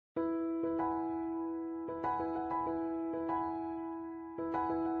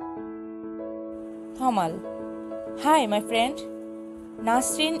Thomal. Hi, my friend.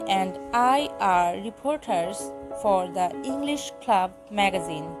 Nasrin and I are reporters for the English Club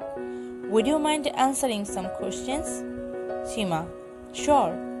magazine. Would you mind answering some questions? Shima.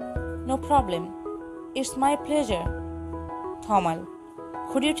 Sure. No problem. It's my pleasure. Thomal.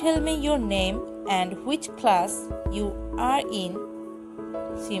 Could you tell me your name and which class you are in?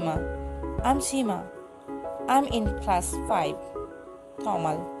 Shima. I'm Shima. I'm in class 5.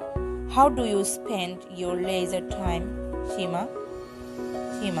 Thomal. How do you spend your leisure time, Shima?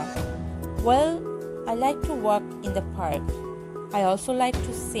 Shima. Well, I like to walk in the park. I also like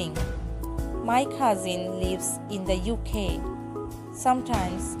to sing. My cousin lives in the UK.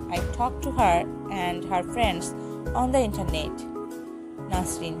 Sometimes I talk to her and her friends on the internet.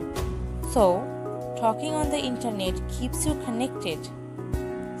 Nasrin. So, talking on the internet keeps you connected.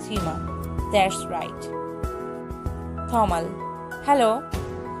 Shima. That's right. Thomal. Hello.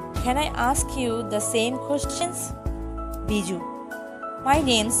 Can I ask you the same questions? Biju. My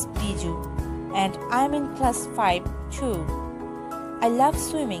name's Biju and I'm in class 5 too. I love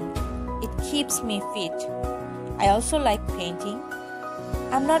swimming. It keeps me fit. I also like painting.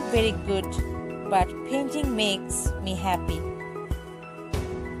 I'm not very good, but painting makes me happy.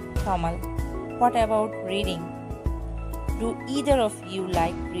 Thomal. What about reading? Do either of you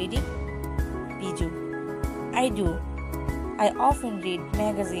like reading? Biju. I do. I often read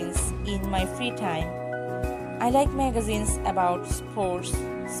magazines in my free time. I like magazines about sports,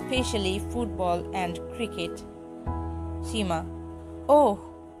 especially football and cricket. Shima. Oh,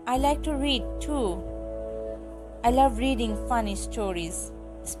 I like to read too. I love reading funny stories,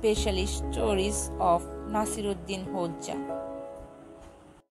 especially stories of Nasiruddin Hoxha.